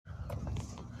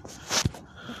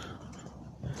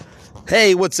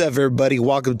Hey, what's up, everybody?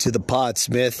 Welcome to the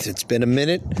Podsmith. It's been a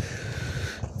minute,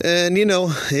 and you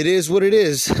know, it is what it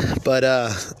is. But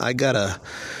I gotta,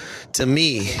 to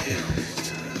me,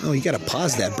 oh, you gotta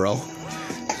pause that, bro.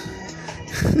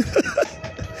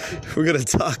 We're gonna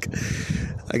talk.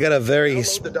 I got a very.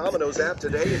 Download the Domino's app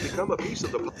today and become a piece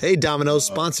of the. Hey, Domino's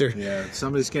sponsor. Yeah,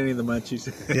 somebody's getting the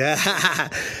munchies. Yeah.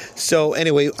 So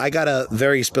anyway, I got a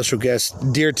very special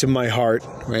guest, dear to my heart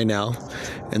right now,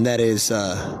 and that is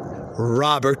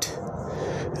Robert.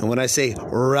 And when I say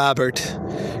Robert,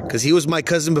 because he was my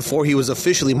cousin before he was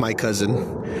officially my cousin,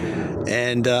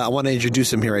 and I want to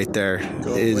introduce him here right there.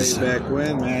 Way back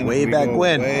when, man. Way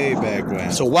back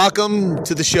when. So welcome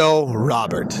to the show,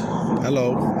 Robert.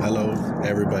 Hello,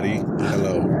 everybody.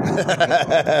 Hello.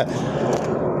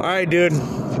 All right, dude.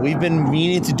 We've been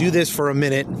meaning to do this for a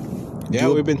minute. Yeah,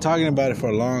 we've been talking about it for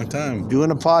a long time.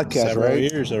 Doing a podcast, Several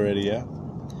right? years already, yeah.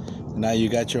 Now you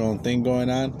got your own thing going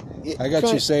on. I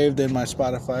got you saved in my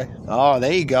Spotify. Oh,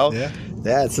 there you go. Yeah.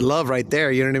 That's love right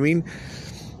there. You know what I mean?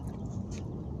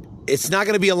 It's not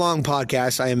going to be a long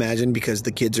podcast, I imagine, because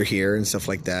the kids are here and stuff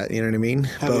like that. You know what I mean?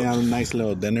 Having a nice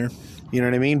little dinner. You know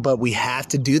what I mean? But we have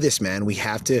to do this, man. We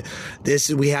have to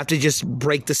just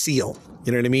break the seal.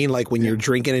 You know what I mean? Like when you're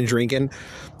drinking,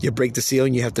 you break the seal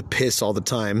and you have to piss all the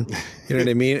time. You know what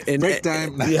I mean? And, break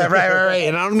time. Yeah, right.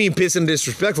 And I don't mean piss in a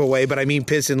disrespectful way, but I mean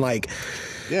piss in like...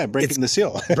 Yeah, breaking the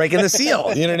seal. Breaking the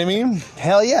seal. You know what I mean?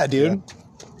 Hell yeah, dude. Yeah.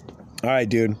 All right,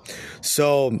 dude.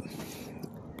 So,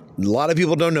 a lot of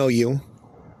people don't know you.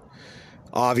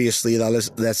 Obviously,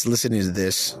 that's listening to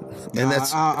this, and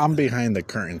I'm behind the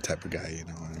curtain type of guy. You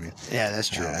know what I mean? Yeah, that's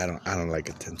true. I don't like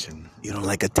attention. You don't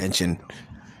like attention,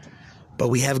 but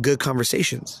we have good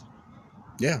conversations.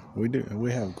 Yeah, we do.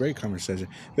 We have great conversation.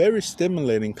 Very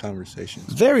stimulating conversations.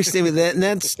 Very stimulating. And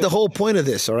that's the whole point of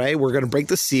this, all right? We're going to break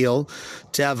the seal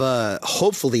to have a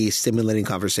hopefully stimulating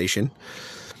conversation.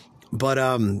 But,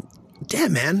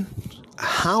 damn, man,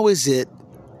 how is it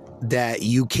that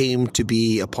you came to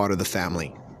be a part of the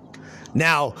family?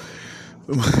 Now,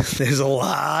 there's a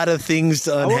lot of things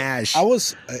to unhash. I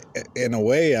was in a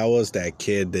way, I was that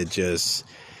kid that just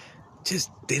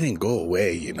didn't go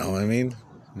away, you know what I mean?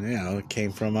 You know,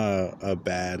 came from a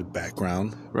bad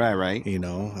background. Right. You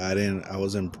know, I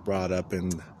wasn't brought up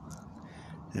in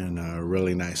a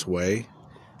really nice way.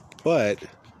 But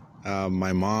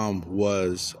my mom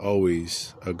was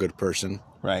always a good person.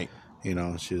 Right. You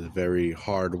know, she was a very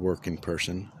hard-working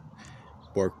person.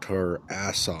 Worked her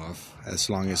ass off as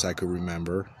long as I could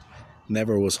remember.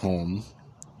 Never was home.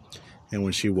 And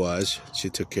when she was, she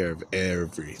took care of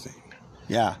everything.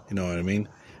 Yeah. You know what I mean?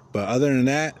 But other than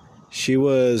that, she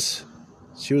was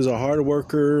a hard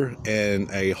worker in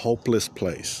a hopeless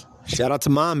place. Shout out to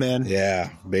Mom, man. Yeah,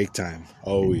 big time.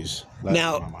 Always.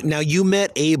 Now you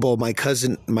met Abel, my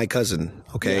cousin,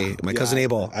 okay? Yeah, my cousin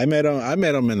Abel. I met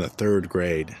him in the 3rd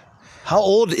grade. How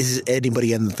old is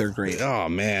anybody in the 3rd grade? Oh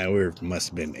man, must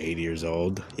have been 8 years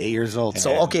old. 8 years old.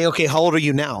 So okay, how old are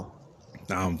you now?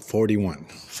 I'm 41.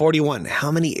 41.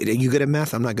 How many? Are you good at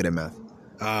math? I'm not good at math.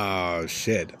 Oh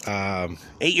shit. 8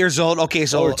 years old. Okay,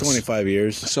 so over 25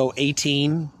 years. So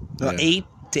 18. Yeah. 8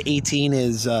 to 18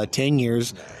 is 10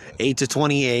 years. 8 to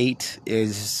 28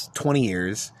 is 20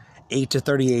 years. 8 to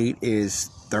 38 is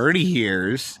 30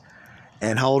 years.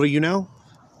 And how old are you now?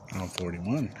 I'm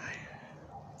 41.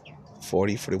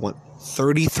 40, 41.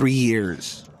 33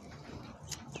 years.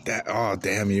 Oh,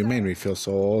 damn, you made me feel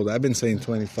so old. I've been saying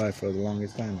 25 for the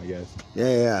longest time, I guess.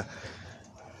 Yeah.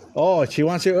 Oh, she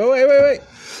wants you. Oh, wait.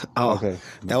 Oh, okay.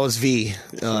 That was V.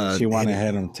 She wanted to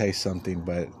have him taste something,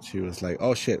 but she was like,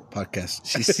 oh, shit, podcast.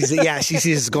 She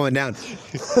sees it going down.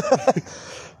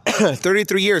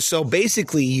 33 years. So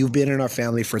basically, you've been in our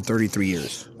family for 33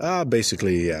 years.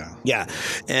 Basically, yeah. Yeah.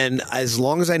 And as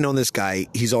long as I've known this guy,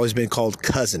 he's always been called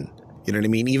cousin. You know what I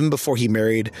mean? Even before he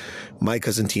married my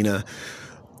cousin Tina,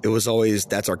 it was always,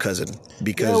 that's our cousin.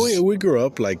 Because we grew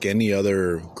up like any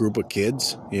other group of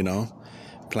kids, you know,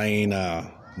 playing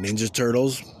Ninja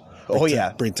Turtles. Oh,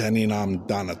 yeah. Pretending I'm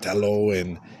Donatello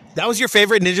and... That was your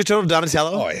favorite Ninja Turtle,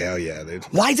 Donatello? Oh, hell yeah, dude.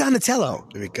 Why Donatello?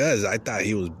 Because I thought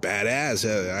he was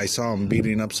badass. I saw him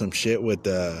beating up some shit with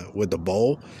the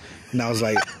bowl. And I was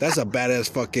like, that's a badass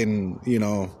fucking, you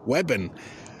know, weapon.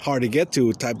 Hard to get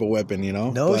to type of weapon, you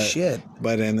know? Shit.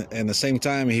 But in the same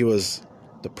time, he was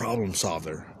the problem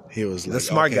solver. He was like... The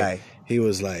smart guy. He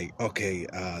was like, okay,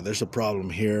 there's a problem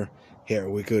here. Here,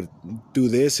 we could do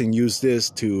this and use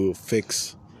this to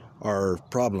fix our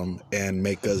problem and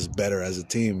make us better as a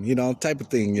team, type of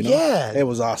thing, Yeah. It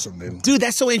was awesome, dude. Dude,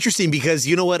 that's so interesting because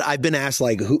you know what? I've been asked,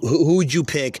 like, who would you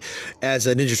pick as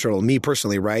a Ninja Turtle? Me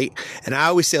personally, right? And I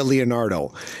always said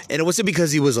Leonardo. And it wasn't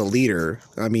because he was a leader.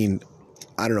 I mean,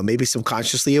 I don't know, maybe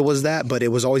subconsciously it was that, but it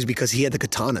was always because he had the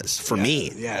katanas for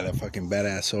me. Yeah, the fucking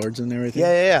badass swords and everything.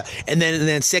 Yeah. And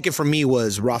then second for me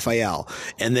was Raphael.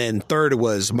 And then third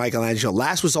was Michelangelo.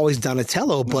 Last was always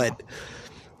Donatello, but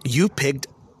you picked...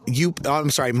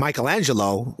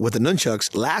 Michelangelo with the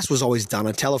nunchucks. Last was always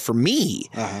Donatello for me,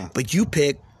 but you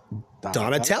picked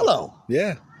Donatello.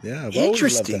 Yeah. I've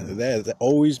Interesting. Always loved that. That's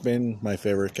always been my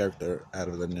favorite character out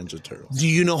of the Ninja Turtles. Do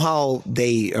you know how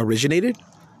they originated?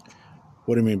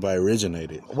 What do you mean by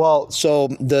originated? Well, so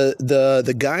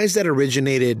the guys that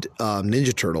originated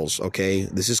Ninja Turtles, okay,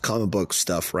 this is comic book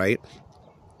stuff, right?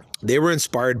 They were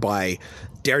inspired by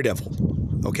Daredevil.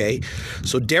 Okay,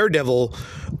 so Daredevil, this,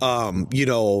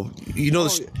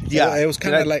 it was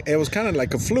kind of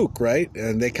like a fluke, right?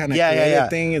 And they kind of created a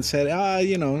thing and said,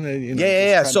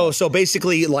 So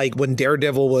basically, like when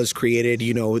Daredevil was created,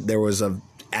 there was a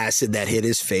acid that hit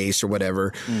his face or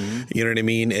whatever, you know what I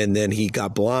mean? And then he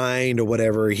got blind or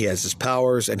whatever. He has his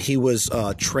powers, and he was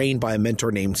trained by a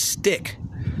mentor named Stick,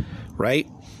 right?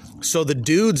 So the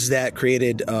dudes that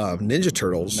created Ninja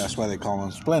Turtles... That's why they call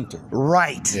him Splinter.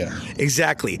 Right. Yeah.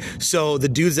 Exactly. So the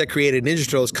dudes that created Ninja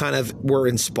Turtles kind of were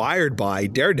inspired by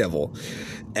Daredevil.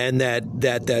 And that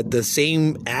the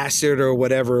same acid or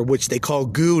whatever, which they call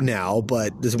goo now,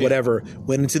 but this whatever,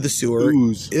 went into the sewer.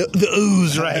 Ooze. The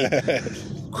ooze, right.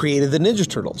 Created the Ninja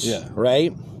Turtles. Yeah.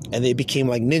 Right? And they became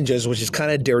like ninjas, which is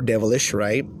kind of Daredevilish,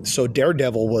 right? So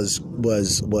Daredevil was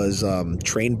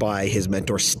trained by his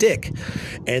mentor Stick,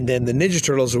 and then the Ninja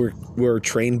Turtles were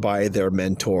trained by their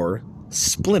mentor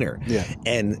Splinter. Yeah.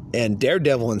 And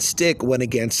Daredevil and Stick went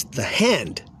against the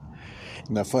hand.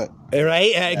 The foot.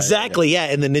 Right? Exactly. Yeah.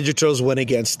 And the Ninja Turtles went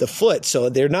against the foot. So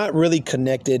they're not really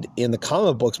connected in the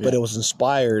comic books, but it was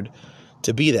inspired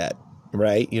to be that,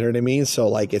 right? You know what I mean? So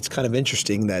like it's kind of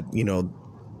interesting that,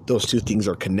 those two things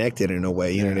are connected in a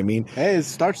way, you know what I mean? Hey, it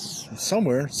starts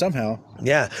somewhere, somehow.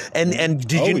 Yeah. And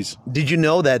did you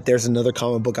know that there's another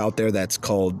comic book out there that's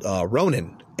called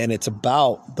Ronin, and it's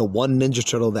about the one Ninja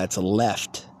Turtle that's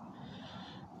left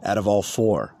out of all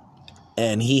four.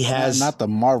 And he has not the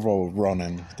Marvel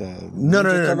Ronin, the no.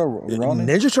 Ronin?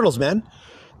 Ninja Turtles, man.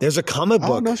 There's a comic book.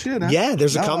 Oh, no shit. Huh? Yeah,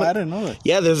 there's a comic. I didn't know that.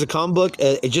 Yeah, there's a comic book.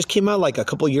 It just came out like a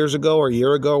couple years ago or a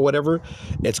year ago or whatever.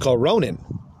 It's called Ronin.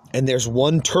 And there's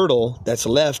one turtle that's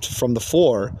left from the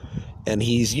four, and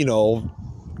he's,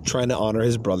 trying to honor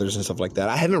his brothers and stuff like that.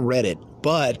 I haven't read it,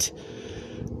 but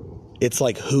it's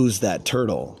like, who's that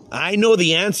turtle? I know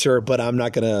the answer, but I'm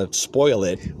not going to spoil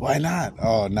it. Why not?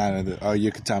 Oh, no. Oh,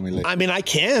 you can tell me later. I mean, I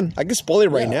can spoil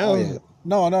it right now. Oh, yeah.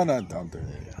 No, don't do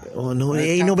it. Oh, no,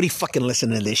 ain't nobody fucking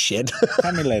listening to this shit.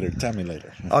 Tell me later.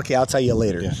 Okay, I'll tell you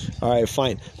later. Yeah. All right,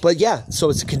 fine. But yeah, so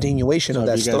it's a continuation of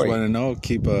that story. If you guys want to know,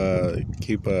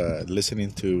 keep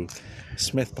listening to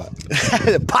Smith Pot.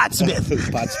 Potsmith.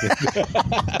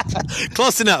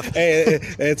 Close enough. Hey,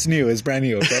 it's new. It's brand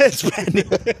new. Okay? It's brand new.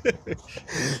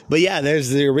 But yeah, there's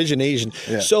the origination.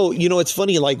 Yeah. So, it's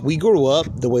funny, like we grew up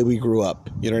the way we grew up,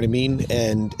 you know what I mean?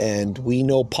 And we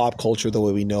know pop culture the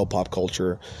way we know pop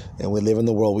culture, and we live in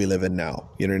the world we live in now,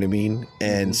 you know what I mean?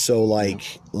 And so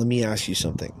like, let me ask you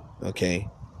something, okay?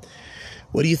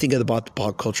 What do you think about the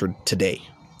pop culture today?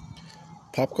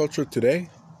 Pop culture today?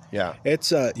 Yeah.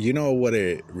 It's you know what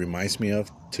it reminds me of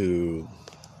to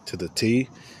the T?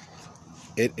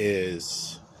 It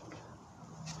is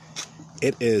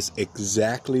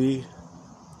exactly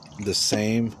the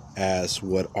same as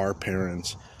what our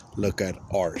parents look at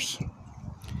ours.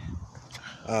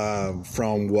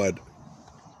 From what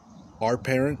our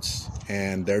parents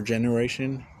and their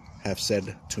generation have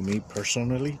said to me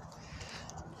personally,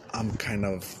 I'm kind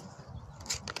of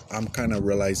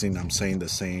realizing I'm saying the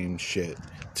same shit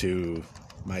to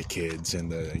my kids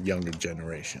and the younger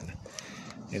generation,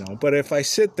 but if I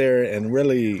sit there and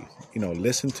really,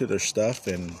 listen to their stuff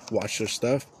and watch their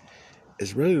stuff,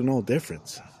 it's really no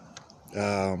difference.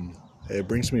 It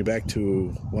brings me back to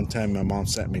one time my mom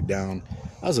sat me down.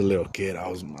 I was a little kid.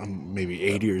 I'm maybe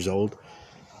 8 years old.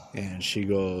 And she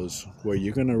goes, what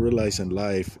you're going to realize in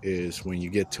life is when you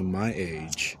get to my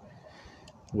age,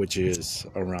 which is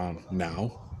around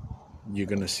now, you're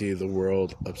going to see the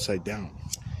world upside down.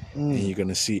 And you're going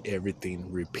to see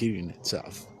everything repeating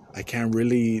itself. I can't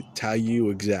really tell you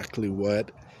exactly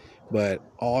what, but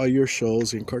all your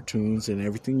shows and cartoons and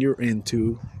everything you're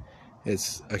into,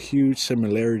 it's a huge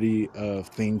similarity of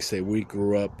things that we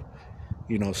grew up,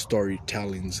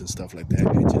 storytellings and stuff like that.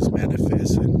 It just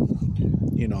manifests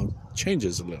and,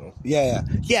 changes a little. Yeah.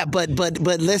 But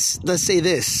let's say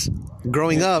this.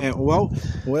 Growing up, And, well,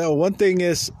 one thing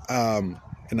is,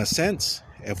 in a sense,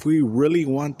 if we really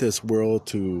want this world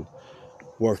to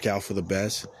work out for the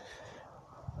best,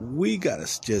 we gotta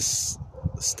just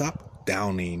stop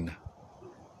downing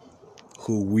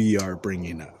who we are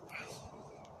bringing up.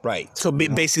 right? So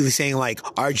basically saying like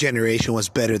our generation was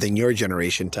better than your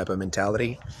generation type of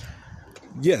mentality.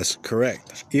 Yes,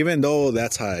 correct. Even though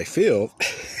that's how I feel,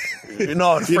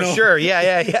 No, for sure.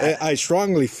 Yeah. I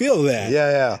strongly feel that.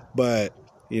 Yeah. But,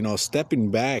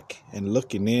 stepping back and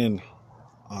looking in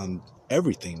on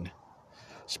everything,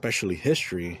 especially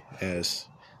history, as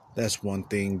that's one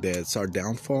thing that's our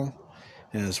downfall.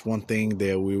 And it's one thing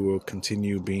that we will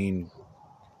continue being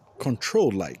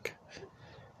controlled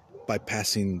by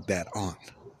passing that on.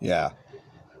 Yeah.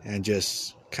 And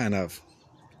just kind of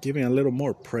giving a little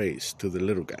more praise to the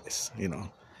little guys,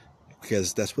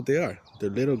 because that's what they are. They're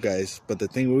little guys. But the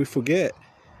thing we forget,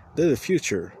 they're the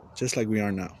future, just like we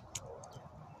are now.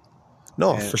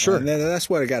 No, for sure. And that's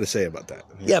what I got to say about that.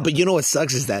 Yeah, but you know what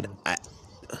sucks is that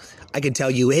I can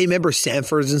tell you, hey, remember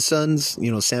Sanford and Sons?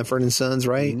 Sanford and Sons,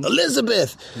 right? Mm-hmm.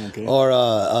 Elizabeth. Okay.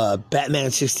 Or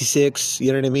Batman 66,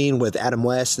 you know what I mean? With Adam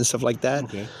West and stuff like that.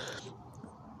 Okay.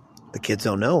 The kids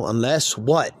don't know unless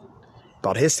what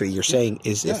about history you're saying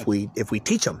is if we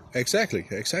teach them. Exactly.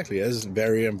 That's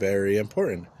very, very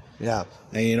important. Yeah.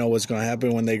 And you know what's going to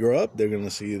happen when they grow up? They're going to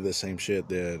see the same shit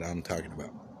that I'm talking about.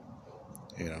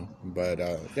 But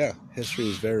history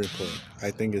is very important. I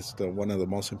think it's one of the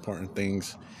most important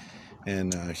things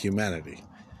in humanity.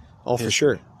 Oh, for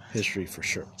sure. History, for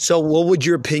sure. So what would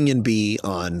your opinion be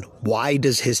on why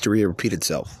does history repeat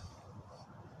itself?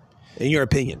 In your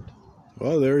opinion?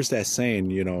 Well, there's that saying,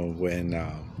 when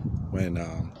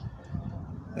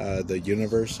the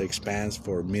universe expands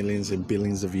for millions and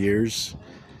billions of years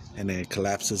and then it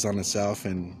collapses on itself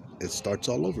and it starts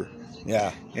all over.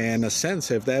 Yeah. And in a sense,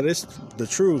 if that is the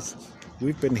truth,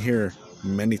 we've been here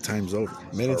many times over.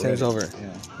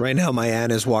 Yeah. Right now, my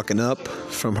aunt is walking up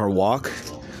from her walk,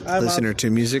 listening to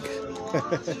music.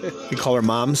 We call her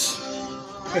moms.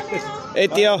 Hey,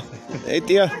 Tio.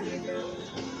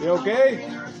 You okay?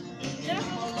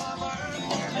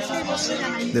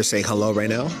 They're saying hello right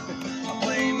now.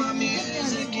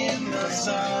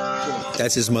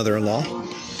 That's his mother-in-law.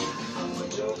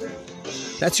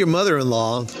 That's your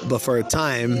mother-in-law, but for a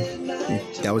time,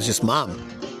 that was just mom.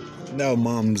 No,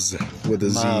 moms with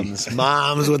a Z.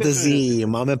 Moms with a Z.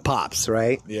 Mom and pops,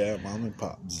 right? Yeah, mom and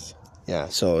pops. Yeah,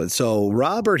 so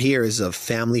Robert here is a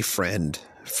family friend.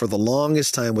 For the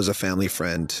longest time was a family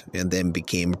friend and then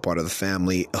became a part of the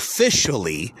family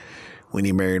officially when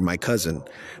he married my cousin.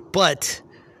 But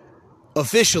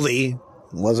officially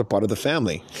was a part of the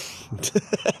family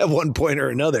at one point or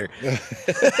another.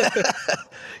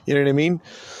 You know what I mean?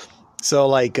 So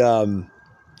like, how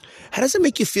does it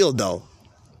make you feel though?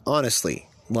 Honestly,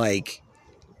 like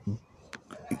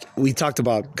we talked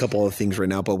about a couple of things right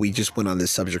now, but we just went on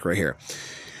this subject right here.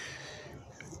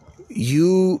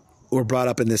 You were brought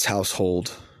up in this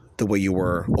household the way you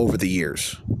were over the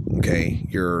years. Okay.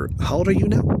 How old are you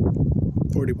now?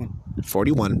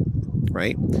 41,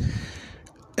 right?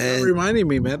 And reminding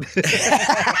me, man.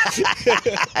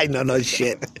 I know, no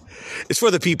shit. It's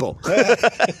for the people.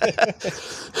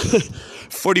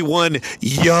 41,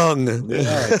 young.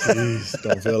 Please,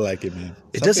 don't feel like it, man.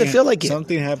 It doesn't feel like it.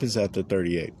 Something happens after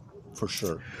 38, for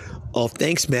sure. Oh,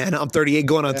 thanks, man. I'm 38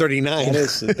 going on 39.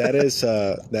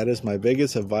 That is my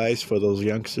biggest advice for those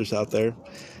youngsters out there.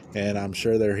 And I'm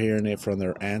sure they're hearing it from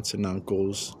their aunts and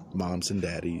uncles, moms and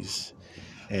daddies,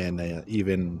 and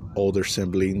even older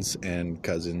siblings and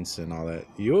cousins and all that.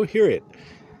 You'll hear it.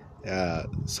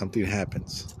 Something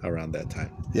happens around that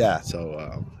time. Yeah.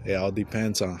 So it all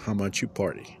depends on how much you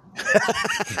party.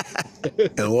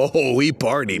 Whoa, we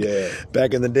partied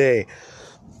back in the day.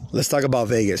 Let's talk about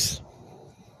Vegas.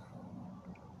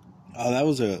 Oh, that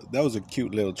was a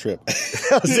cute little trip.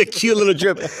 That was a cute little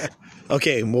trip.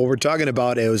 Okay, what we're talking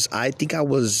about is I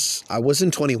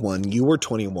wasn't 21. You were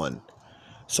 21.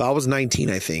 So I was 19,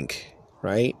 I think,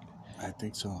 right? I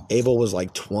think so. Abel was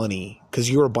like 20 because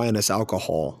you were buying us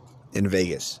alcohol in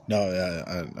Vegas. No,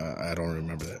 I don't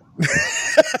remember that.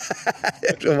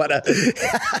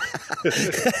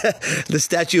 The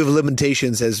statute of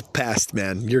limitations has passed,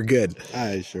 man. You're good.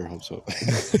 I sure hope so.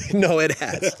 No, it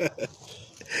has.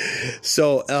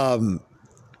 So,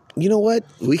 you know what?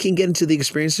 We can get into the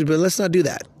experiences, but let's not do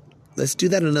that. Let's do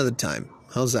that another time.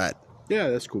 How's that? Yeah,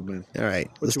 that's cool, man. All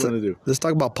right. What you want to do? Let's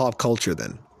talk about pop culture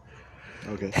then.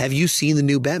 Okay. Have you seen the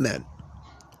new Batman?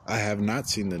 I have not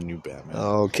seen the new Batman.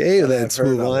 Okay, let's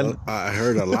move on. I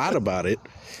heard a lot about it,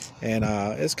 and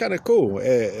it's kind of cool.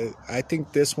 I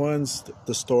think this one's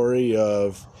the story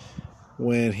of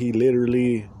when he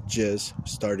literally just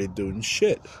started doing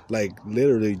shit, like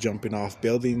literally jumping off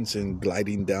buildings and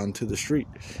gliding down to the street,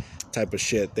 type of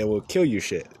shit that will kill you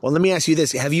shit. Well, let me ask you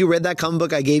this: have you read that comic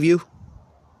book I gave you?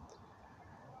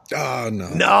 Oh no,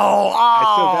 No.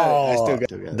 I still got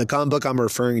it. The comic book I'm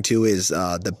referring to is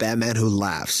The Batman Who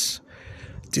Laughs.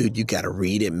 Dude, you gotta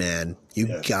read it, man.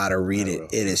 You gotta read it.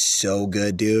 It is so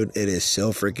good, dude. It is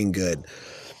so freaking good.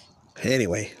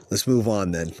 Anyway, let's move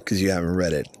on then, because you haven't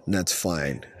read it, and that's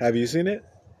fine. Have you seen it?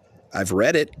 I've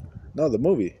read it. No, the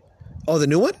movie. Oh, the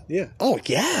new one? Yeah. Oh,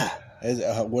 yeah.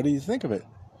 What do you think of it?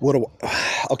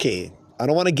 Okay, I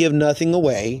don't want to give nothing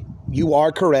away. You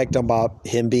are correct about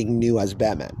him being new as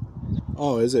Batman.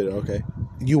 Oh, is it? Okay.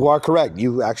 You are correct.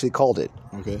 You actually called it.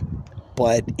 Okay.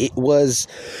 But it was,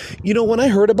 when I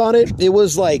heard about it, it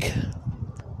was like,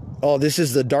 oh, this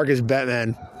is the darkest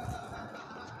Batman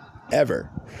ever,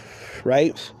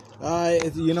 right?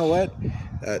 You know what?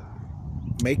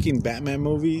 Making Batman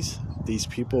movies, these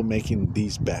people making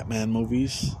these Batman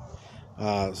movies,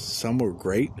 some were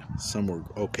great, some were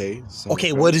okay.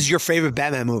 Okay, what is your favorite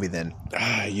Batman movie then?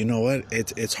 You know what?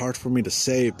 It's hard for me to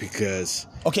say because...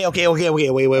 Okay,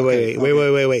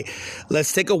 wait.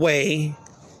 Let's take away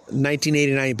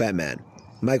 1989 Batman,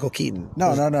 Michael Keaton.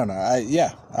 No.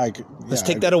 Let's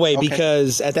take that away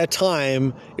because at that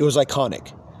time, it was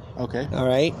iconic. Okay. All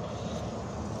right?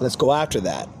 Let's go after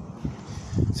that.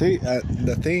 See,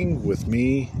 the thing with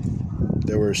me,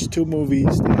 there was two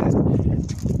movies that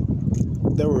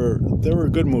there were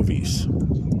good movies,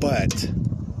 but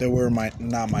they were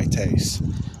not my taste.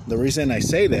 The reason I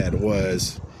say that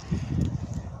was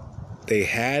they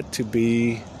had to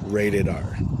be rated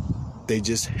R. They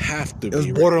just have to be. It was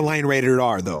borderline rated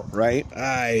R, though, right?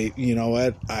 You know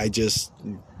what?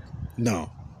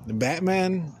 No.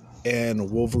 Batman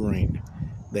and Wolverine,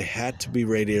 they had to be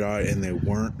rated R, and they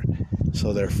weren't.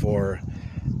 So therefore,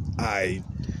 I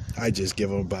just give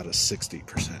them about a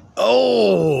 60%.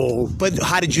 Oh, but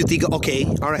how did you think? Okay,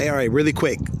 all right. Really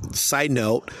quick. Side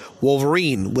note: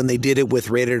 Wolverine, when they did it with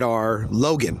rated R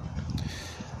Logan.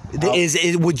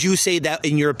 Would you say that,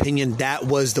 in your opinion, that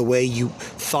was the way you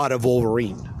thought of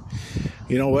Wolverine?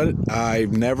 You know what?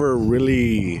 I've never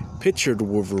really pictured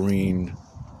Wolverine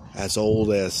as old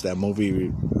as that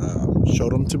movie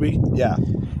showed him to be. Yeah.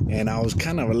 And I was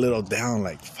kind of a little down,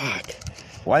 like, fuck.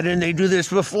 Why didn't they do this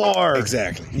before?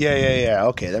 Exactly. Yeah.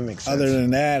 Okay, that makes sense. Other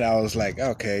than that, I was like,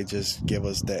 okay, just give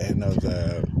us the end of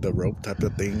the rope type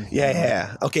of thing.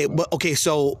 Yeah. Okay,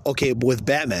 so with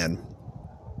Batman,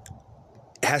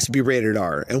 it has to be rated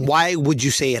R. And why would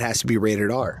you say it has to be rated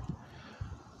R?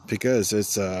 Because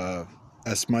it's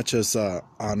as much as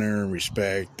honor and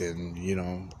respect, and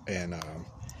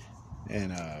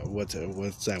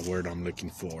what's that word I'm looking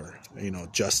for?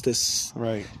 Justice.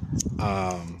 Right.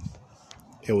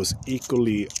 It was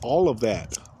equally, all of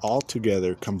that all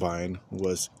together combined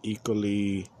was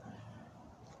equally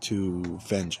to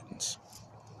vengeance.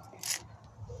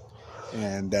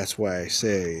 And that's why I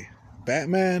say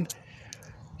Batman,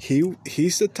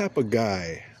 he's the type of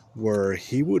guy where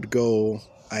he would go,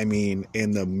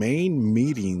 in the main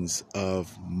meetings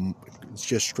of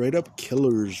just straight up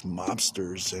killers,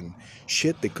 mobsters, and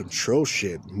shit that control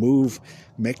shit, move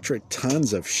metric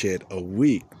tons of shit a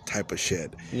week type of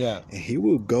shit. Yeah. And he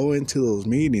will go into those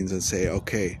meetings and say,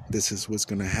 okay, this is what's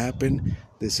going to happen.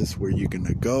 This is where you're going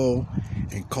to go,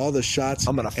 and call the shots.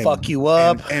 I'm going to fuck you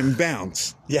up. And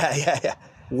bounce. Yeah.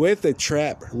 With a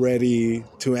trap ready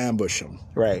to ambush him.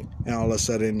 Right. And all of a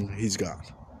sudden, he's gone.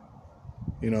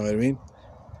 You know what I mean?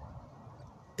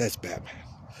 That's Batman.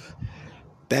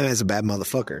 Batman's a bad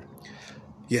motherfucker.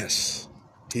 Yes,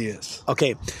 he is.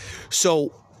 Okay,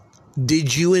 so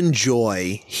did you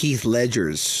enjoy Heath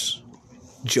Ledger's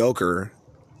Joker?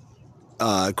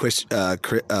 What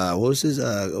was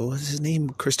his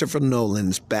name? Christopher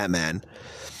Nolan's Batman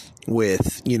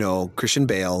with Christian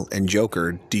Bale and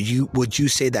Joker. Would you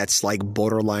say that's like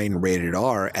borderline rated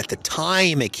R at the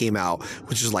time it came out,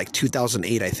 which was like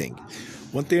 2008, I think?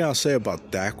 One thing I'll say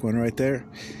about that one right there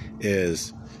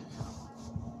is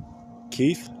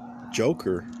Keith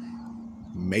Joker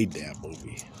made that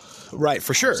movie. Right,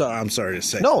 for sure. So I'm sorry to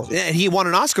say. No, and he won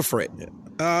an Oscar for it.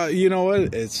 You know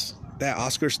what? It's that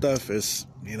Oscar stuff is,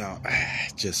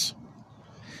 just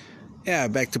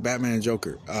back to Batman and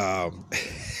Joker.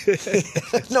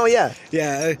 No, yeah.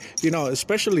 Yeah,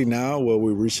 especially now what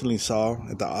we recently saw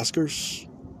at the Oscars.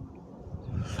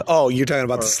 Oh, you're talking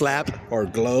about the slap? or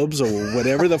globes or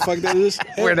whatever the fuck that is.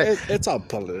 Where they- It's all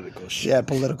political shit. Yeah,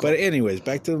 political. But anyways,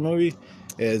 back to the movie.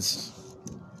 Is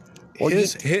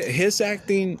his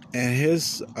acting and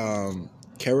his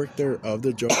character of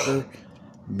the Joker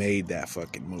made that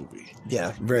fucking movie.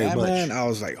 Yeah, very Batman, much. I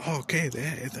was like, oh, okay,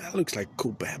 that looks like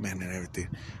cool Batman and everything.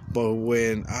 But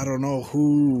when I don't know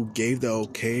who gave the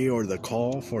okay or the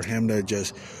call for him to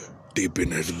just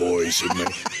deepen his voice,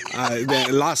 that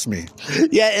lost me.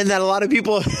 Yeah, and that a lot of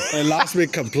people It lost me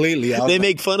completely. they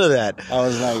make fun of that. I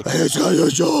was like, It's a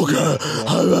Joker.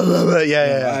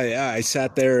 Yeah. I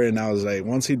sat there and I was like,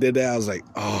 once he did that, I was like,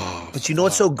 oh. But you know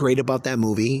what's so great about that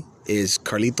movie is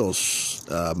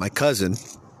Carlitos, my cousin,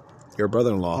 your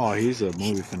brother-in-law. Oh, he's a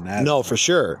movie fanatic. No, for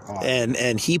sure.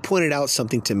 And he pointed out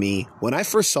something to me when I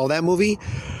first saw that movie.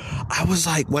 I was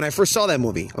like, when I first saw that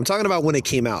movie, I'm talking about when it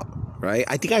came out, right?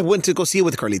 I think I went to go see it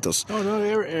with Carlitos. Oh no,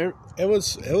 it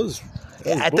was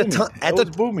At booming. the time, It was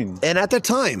booming. and at the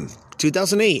time,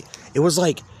 2008, it was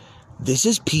like, this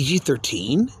is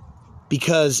PG-13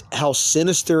 because how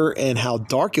sinister and how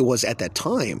dark it was at that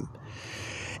time.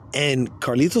 And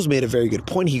Carlitos made a very good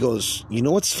point. He goes, you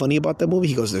know what's funny about that movie?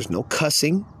 He goes, there's no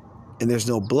cussing and there's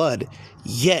no blood,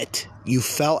 yet you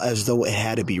felt as though it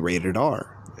had to be rated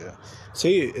R. Yeah.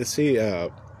 See, I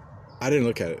didn't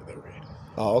look at it that way.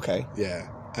 Oh, okay. Yeah,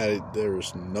 there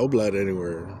was no blood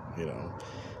anywhere.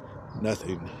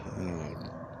 Nothing.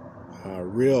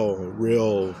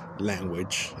 Real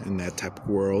language in that type of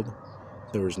world.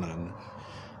 There was none.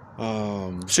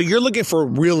 So you're looking for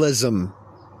realism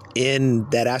in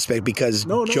that aspect because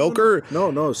Joker.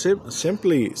 No.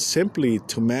 Simply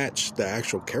to match the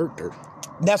actual character.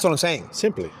 That's what I'm saying.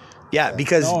 Simply. Yeah,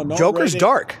 because No Joker's rated,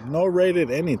 dark. No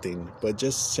rated anything, but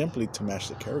just simply to match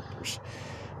the characters.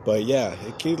 But yeah,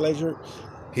 Heath Ledger,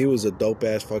 he was a dope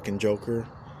ass fucking Joker,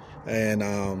 and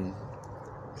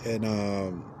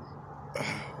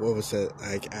what was that?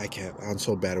 I can't. I'm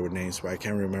so bad with names, but I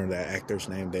can't remember that actor's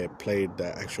name that played the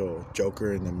actual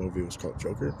Joker in the movie. It was called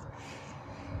Joker.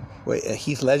 Wait,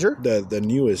 Heath Ledger? The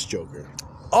newest Joker.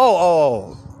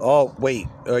 Oh, wait.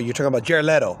 You're talking about Jared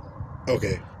Leto.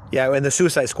 Okay. Yeah, in the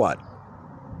Suicide Squad.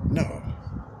 No.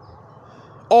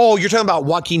 Oh, you're talking about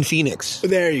Joaquin Phoenix.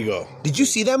 There you go. Did you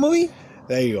see that movie?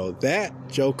 There you go. That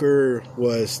Joker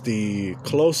was the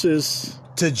closest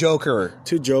To Joker.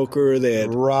 to Joker that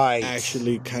Right.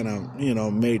 actually kind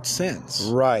of, made sense.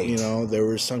 Right. There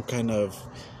was some kind of,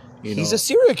 He's a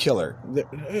serial killer.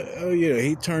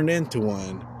 he turned into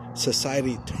one.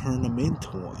 Society turned him into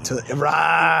one.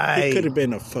 Right. He could have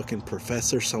been a fucking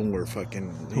professor somewhere fucking,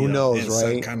 Who knows, in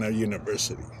right? some kind of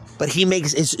university. But he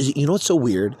makes, you know what's so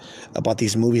weird about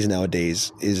these movies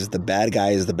nowadays is the bad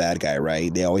guy is the bad guy,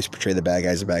 right? They always portray the bad guy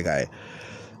as the bad guy.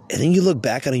 And then you look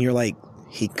back at it and you're like,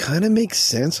 he kind of makes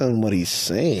sense on what he's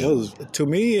saying. To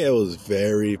me, it was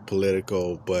very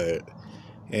political, but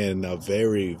in a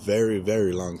very, very,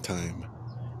 very long time.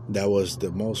 That was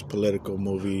the most political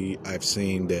movie I've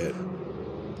seen that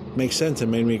makes sense and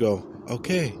made me go,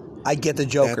 okay. I get the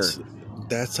Joker.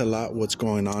 That's a lot what's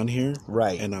going on here.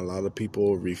 Right. And a lot of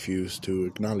people refuse to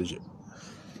acknowledge it.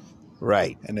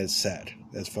 Right. And it's sad.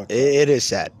 That's fucking It is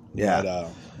sad. Yeah.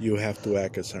 But you have to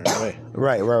act a certain way.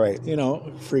 Right.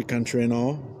 Free country and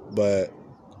all, but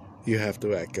you have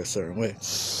to act a certain way.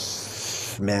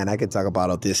 Man, I could talk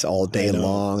about this all day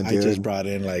long, dude. I just brought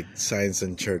in like science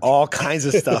and church. All kinds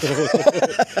of stuff. Type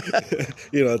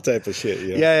of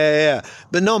shit. Yeah.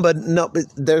 But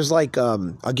there's like,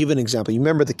 I'll give you an example. You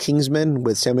remember The Kingsman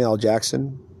with Samuel L.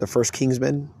 Jackson? The first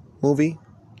Kingsman movie?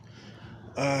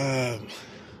 I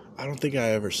don't think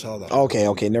I ever saw that.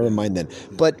 Okay, never mind then.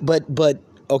 But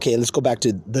okay, let's go back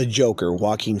to the Joker,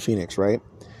 Joaquin Phoenix, right?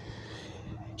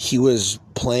 He was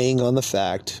playing on the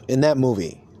fact in that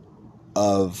movie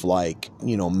of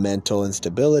mental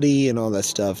instability and all that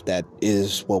stuff that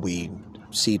is what we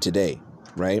see today,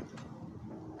 right?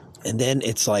 And then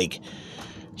it's like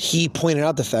he pointed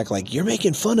out the fact you're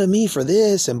making fun of me for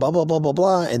this and blah blah blah blah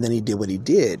blah, and then he did what he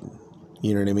did.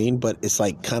 You know what I mean? But it's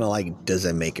kind of does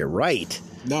it make it right?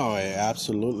 No, it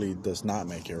absolutely does not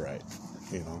make it right.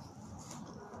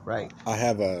 Right. I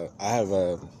have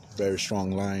a very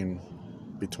strong line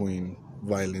between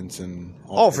violence and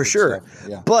all that for good sure. stuff.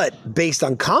 Yeah. But based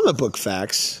on comic book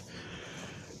facts.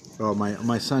 Oh,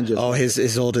 my son just. Oh,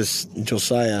 his oldest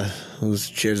Josiah, who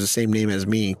shares the same name as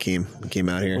me, came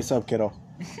out here. What's up, kiddo?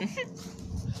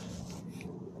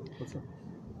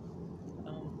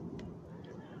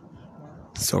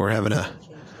 So we're having a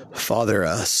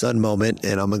father-son moment,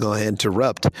 and I'm gonna go ahead and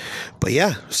interrupt. But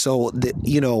yeah, so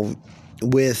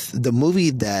with the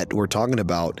movie that we're talking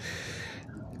about,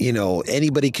 you know,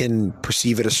 anybody can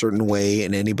perceive it a certain way,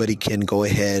 and anybody can go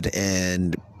ahead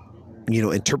and, you know,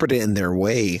 interpret it in their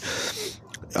way.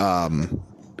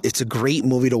 It's a great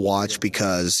movie to watch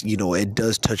because, you know, it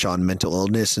does touch on mental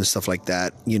illness and stuff like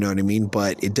that. You know what I mean?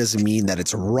 But it doesn't mean that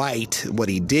it's right what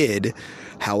he did.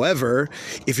 However,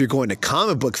 if you're going to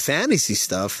comic book fantasy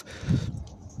stuff,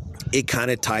 it kind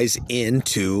of ties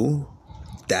into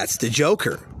that's the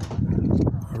Joker,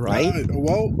 right?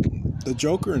 Well, the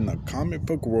Joker in the comic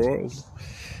book world,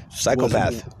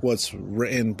 Psychopath, was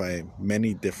written by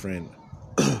many different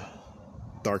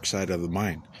dark side of the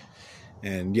mind.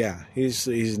 And yeah,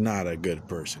 he's not a good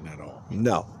person at all.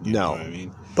 No. know what I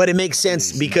mean? But it makes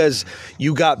sense because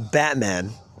you got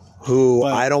Batman, who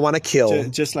I don't want to kill.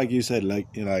 Just like you said, like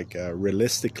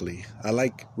realistically. I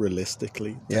like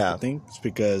realistically things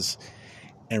because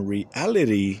in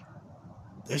reality,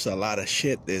 there's a lot of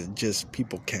shit that just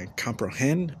people can't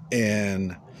comprehend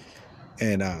and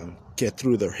get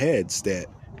through their heads that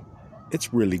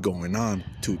it's really going on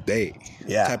today.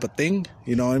 Yeah. Type of thing.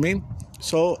 You know what I mean?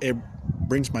 So it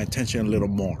brings my attention a little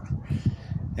more.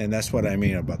 And that's what I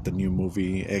mean about the new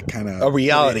movie. It kind of... A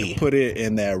reality. Put it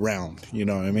in that realm. You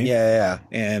know what I mean? Yeah.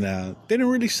 And didn't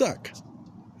really suck.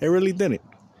 It really didn't.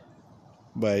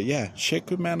 But yeah, shit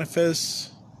could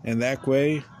manifest in that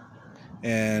way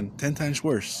and 10 times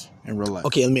worse in real life.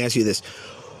 Okay, let me ask you this.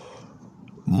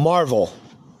 Marvel.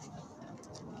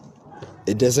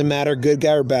 It doesn't matter good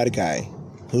guy or bad guy.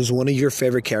 Who's one of your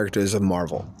favorite characters of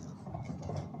Marvel?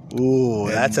 Ooh,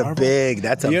 that's a big. You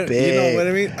know what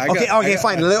I mean?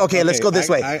 Fine. Let's go this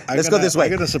way. Let's go this way. I'm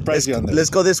going to surprise you on this. Let's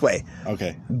go this way.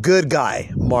 Okay. Good guy,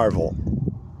 Marvel.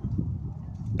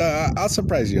 I'll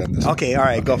surprise you on this. Okay, all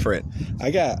right, go for it.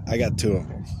 I got two of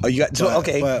them. Oh, you got two?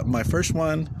 Okay. But my first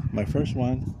one,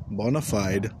 bona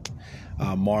fide,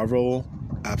 Marvel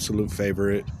absolute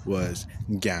favorite was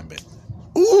Gambit.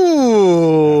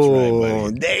 Ooh,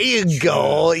 right, buddy. There you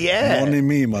go. Yeah. Mon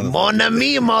ami, motherfucker. Mon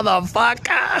ami,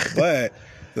 motherfucker. But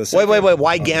wait.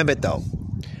 Why Gambit though?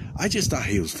 I just thought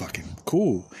he was fucking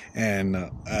cool, and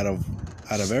out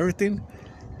of everything,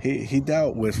 he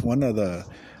dealt with one of the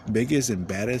biggest and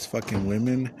baddest fucking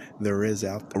women there is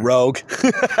out there. Rogue.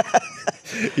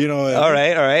 You know. All right.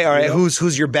 You know?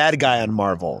 Who's your bad guy on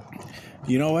Marvel?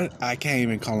 You know what? I can't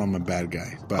even call him a bad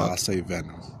guy, but I'll say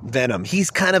Venom. Venom.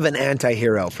 He's kind of an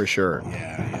anti-hero for sure.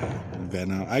 Yeah.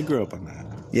 Venom. I grew up on that.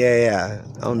 Yeah.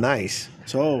 Oh, nice.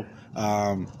 So,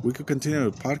 we could continue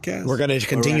the podcast. We're going to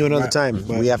continue another time.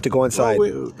 We have to go inside.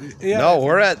 Well,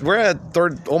 we're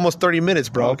at almost 30 minutes,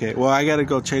 bro. Okay. Well, I got to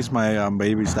go chase my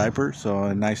baby's diaper.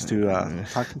 So nice to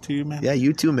talking to you, man. Yeah,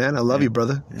 you too, man. I love you,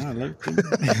 brother. Yeah, I love you too.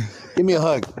 Give me a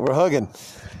hug. We're hugging.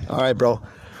 All right, bro.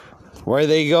 Well,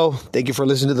 there you go. Thank you for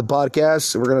listening to the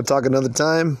podcast. We're going to talk another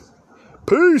time.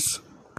 Peace.